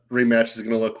the rematch is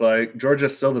gonna look like.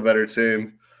 Georgia's still the better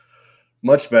team,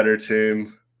 much better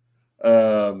team.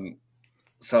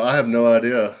 So I have no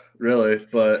idea, really,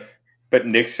 but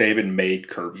Nick Saban made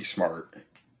Kirby Smart.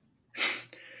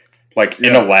 Like,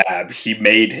 in a lab, he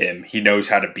made him. He knows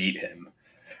how to beat him.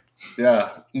 yeah,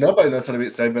 nobody knows how to beat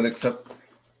Saban except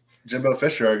Jimbo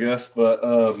Fisher, I guess. But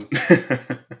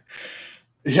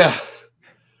yeah,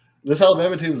 this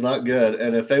Alabama team's not good,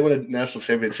 and if they win a national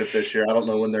championship this year, I don't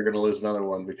know when they're going to lose another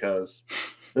one, because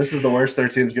this is the worst their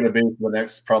team's going to be for the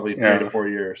next probably 3 to 4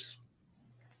 years.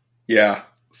 Yeah.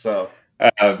 So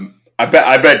I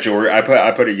bet Georgia.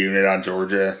 I put a unit on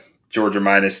Georgia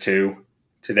 -2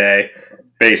 today,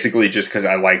 basically just because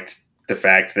I liked the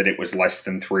fact that it was less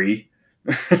than 3.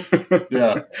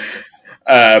 yeah,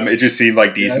 it just seemed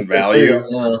like decent value,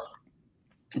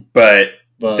 but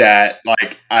that,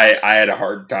 like, I had a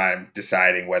hard time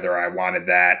deciding whether I wanted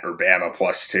that or Bama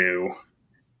 +2.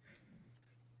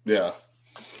 Yeah,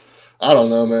 I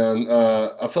don't know, man.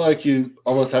 I feel like you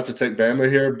almost have to take Bama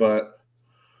here, but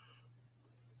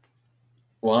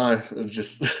why? It's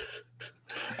just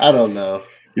I don't know.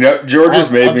 You know,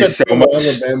 Georgia's made me so much.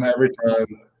 Bama every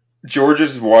time.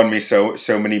 Georgia's won me so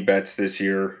many bets this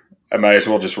year. I might as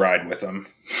well just ride with them.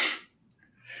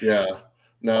 Yeah.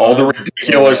 No, All the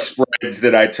ridiculous spreads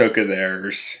that I took of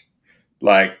theirs,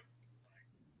 like,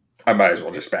 I might as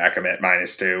well just back them at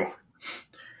 -2.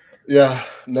 Yeah,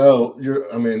 no,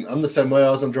 I'm the same way. I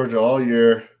was on Georgia all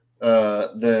year.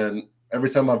 Then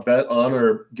every time I bet on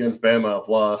or against Bama, I've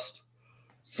lost.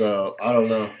 So I don't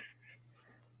know.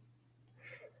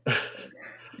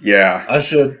 Yeah, I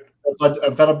should. If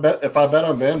I bet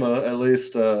on Bama, at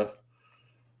least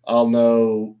I'll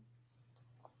know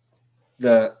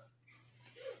that.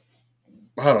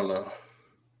 I don't know.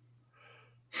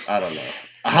 I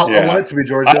want it to be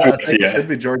Georgia. I think it should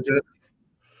be Georgia.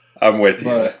 I'm with you.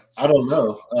 But I don't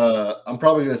know. I'm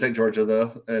probably going to take Georgia,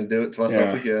 though, and do it to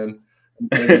myself again.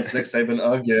 Against Nick Saban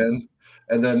again.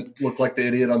 And then look like the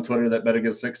idiot on Twitter that bet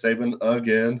against Nick Saban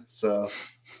again. So,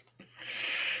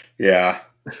 yeah,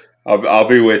 I'll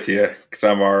be with you because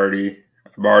I'm already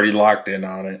locked in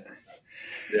on it.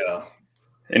 Yeah.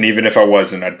 And even if I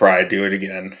wasn't, I'd probably do it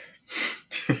again.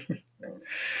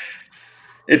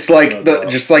 It's like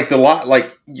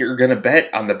you're gonna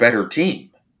bet on the better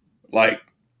team. Like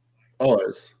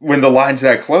always. When the line's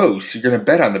that close, you're gonna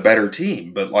bet on the better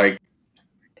team. But like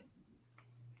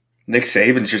Nick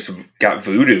Saban's just got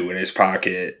voodoo in his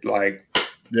pocket. Like,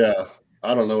 yeah,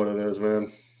 I don't know what it is,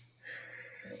 man.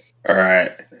 All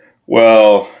right.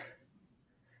 Well,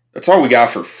 that's all we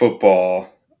got for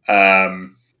football.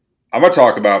 I'm gonna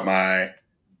talk about my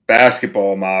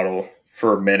basketball model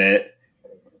for a minute.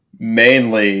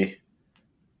 Mainly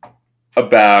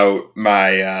about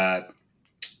my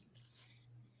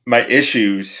my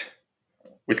issues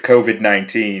with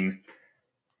COVID-19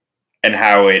 and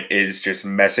how it is just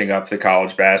messing up the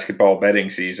college basketball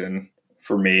betting season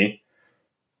for me.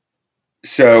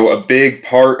 So a big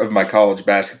part of my college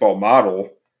basketball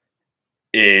model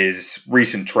is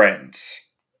recent trends.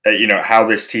 How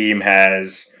this team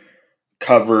has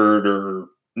covered or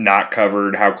not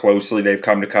covered, how closely they've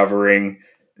come to covering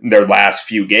their last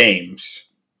few games.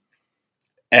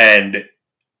 And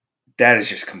that is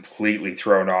just completely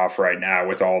thrown off right now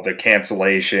with all the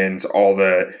cancellations, all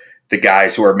the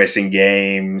guys who are missing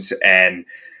games. And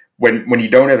when you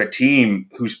don't have a team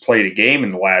who's played a game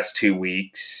in the last 2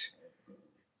 weeks,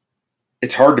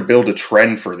 it's hard to build a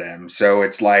trend for them. So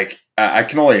it's like, I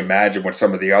can only imagine what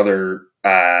some of the other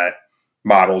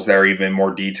models that are even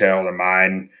more detailed than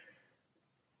mine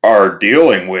are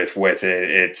dealing with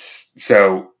it. It's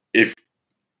so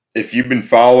if you've been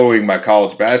following my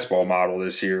college basketball model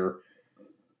this year,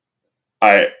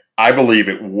 I believe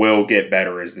it will get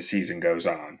better as the season goes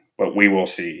on, but we will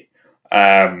see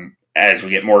as we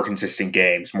get more consistent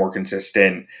games, more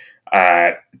consistent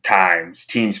times,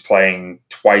 teams playing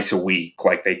twice a week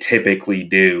like they typically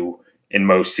do in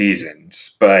most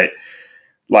seasons. But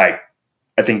like,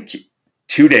 I think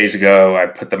 2 days ago, I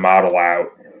put the model out,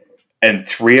 and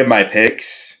 3 of my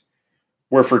picks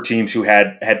were for teams who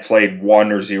had played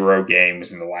 1 or 0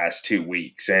 games in the last 2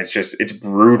 weeks. And it's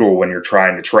brutal when you're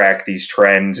trying to track these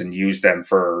trends and use them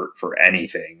for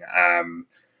anything.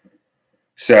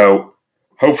 So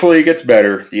hopefully it gets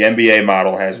better. The NBA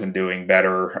model has been doing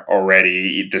better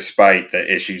already, despite the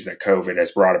issues that COVID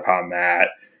has brought upon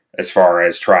that, as far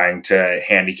as trying to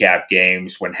handicap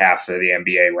games when half of the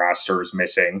NBA roster is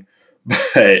missing.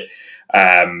 But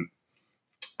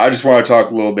I just want to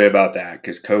talk a little bit about that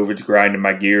because COVID's grinding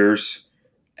my gears,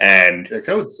 and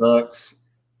COVID sucks.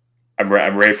 I'm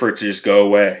ready for it to just go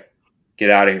away.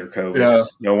 Get out of here, COVID. Yeah,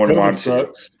 no one COVID wants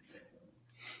sucks.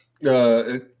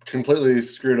 It completely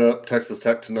screwed up Texas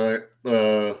Tech tonight.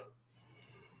 They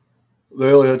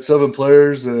only had 7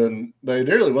 players, and they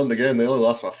nearly won the game. They only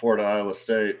lost by 4 to Iowa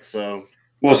State. So,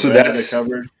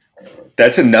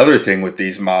 that's another thing with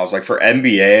these models. Like for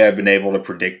NBA, I've been able to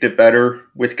predict it better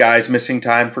with guys missing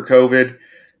time for COVID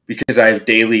because I have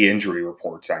daily injury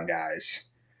reports on guys.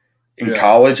 In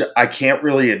college, I can't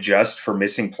really adjust for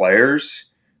missing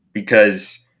players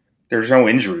because there's no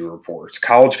injury reports.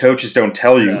 College coaches don't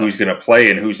tell you who's going to play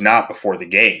and who's not before the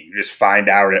game. You just find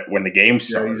out when the game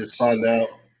starts. Yeah, you just find out.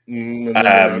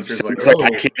 So it's like I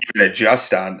can't even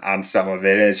adjust on some of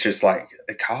it. And it's just like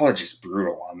college is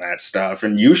brutal on that stuff.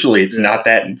 And usually it's not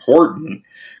that important.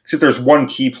 Because if there's one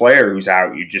key player who's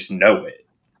out, you just know it,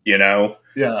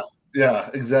 Yeah,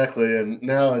 exactly. And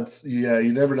now it's,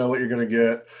 you never know what you're going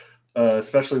to get,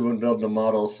 especially when building a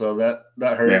model. So that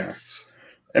hurts.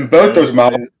 Yeah. And both those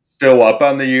models still up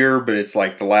on the year, but it's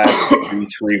like the last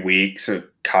 2-3 weeks of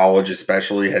college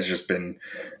especially has just been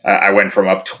I went from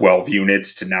up 12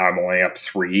 units to now I'm only up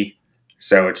 3.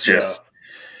 So it's just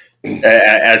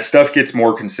as stuff gets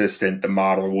more consistent, the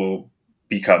model will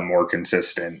become more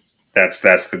consistent. That's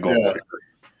the goal. Yeah.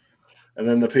 And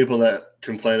then the people that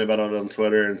complain about it on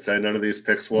Twitter and say none of these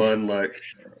picks won, like,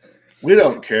 we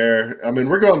don't care. I mean,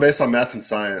 we're going based on math and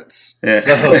science. Yeah.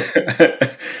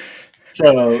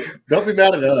 So don't be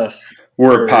mad at us.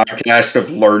 We're a podcast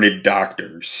of learned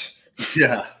doctors.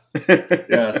 Yeah.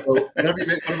 Yeah. So whenever you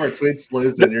make one of our tweets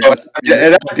lose, then you're just.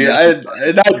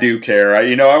 And I do care.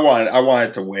 I want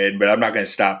it to win, but I'm not going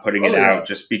to stop putting it out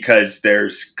just because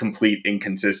there's complete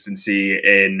inconsistency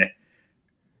in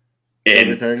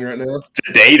everything right now.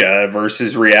 The data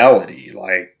versus reality.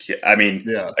 Like, I mean,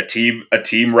 a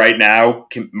team right now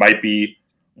might be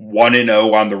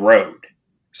 1-0 on the road.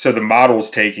 So the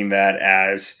model's taking that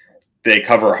as they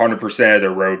cover 100% of their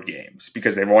road games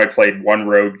because they've only played one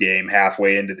road game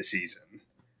halfway into the season.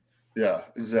 Yeah,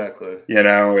 exactly.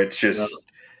 It's just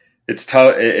it's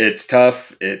tough. It's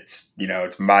tough. It's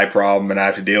it's my problem and I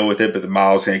have to deal with it. But the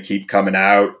model's going to keep coming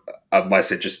out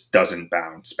unless it just doesn't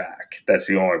bounce back. That's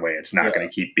the only way. It's not going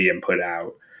to keep being put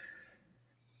out.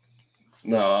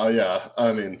 No, yeah.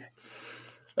 I mean,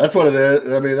 that's what it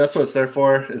is. I mean, that's what it's there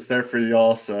for. It's there for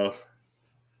y'all. So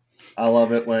I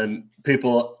love it when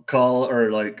people call or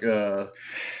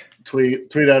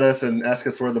tweet at us and ask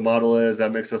us where the model is.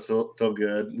 That makes us feel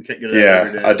good. We can't get it out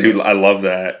every day. I do. I love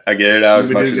that. I get it out as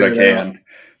much as I can.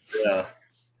 Yeah,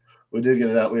 we do get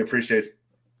it out. We appreciate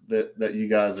that you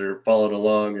guys are following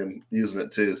along and using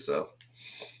it too. So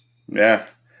yeah,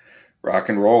 rock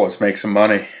and roll. Let's make some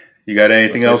money. You got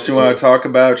anything else you want to talk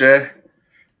about, Jay?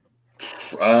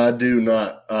 I do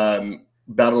not. I'm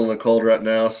battling a cold right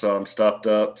now, so I'm stopped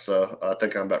up. So I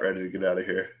think I'm about ready to get out of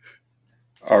here.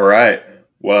 All right.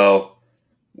 Well,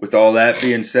 with all that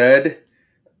being said,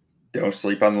 don't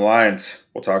sleep on the Lions.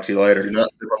 We'll talk to you later. Do not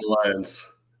sleep on the Lions.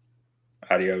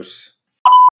 Adios.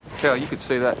 Hell, you could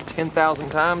say that 10,000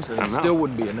 times and it still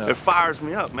wouldn't be enough. It fires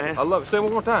me up, man. I love it. Say it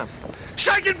one more time.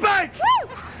 Shake and bake!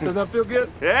 Does that feel good?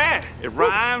 Yeah, it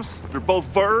rhymes. They're both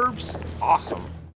verbs. Awesome.